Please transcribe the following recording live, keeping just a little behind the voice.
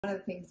One of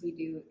the things we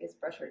do is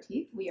brush our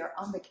teeth. We are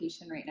on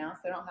vacation right now,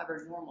 so I don't have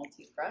our normal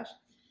toothbrush,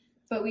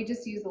 but we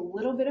just use a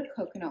little bit of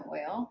coconut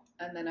oil,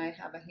 and then I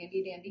have a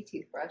handy dandy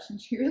toothbrush, and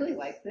she really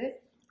likes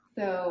it.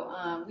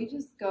 So we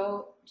just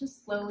go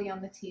slowly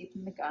on the teeth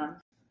and the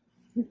gum.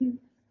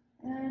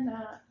 And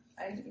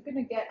I'm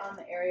gonna get on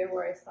the area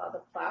where I saw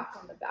the plaque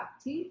on the back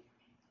teeth,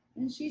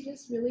 and she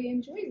just really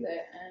enjoys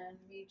it. And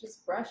we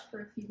just brush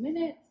for a few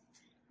minutes,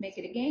 make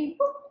it a game.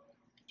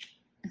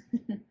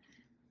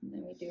 And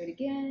then we do it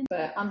again.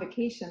 But on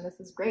vacation, this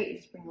is great. You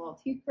just bring a little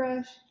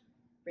toothbrush,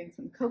 bring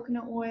some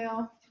coconut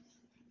oil,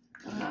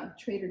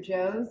 Trader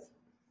Joe's,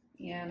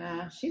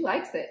 and she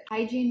likes it.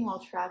 Hygiene while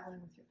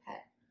traveling with your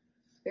pet.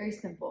 Very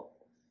simple.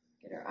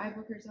 Get our eye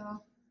boogers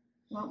off.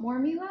 Want more,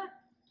 Mila?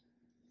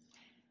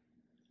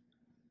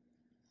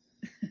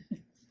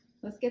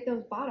 Let's get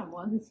those bottom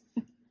ones.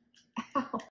 Ow.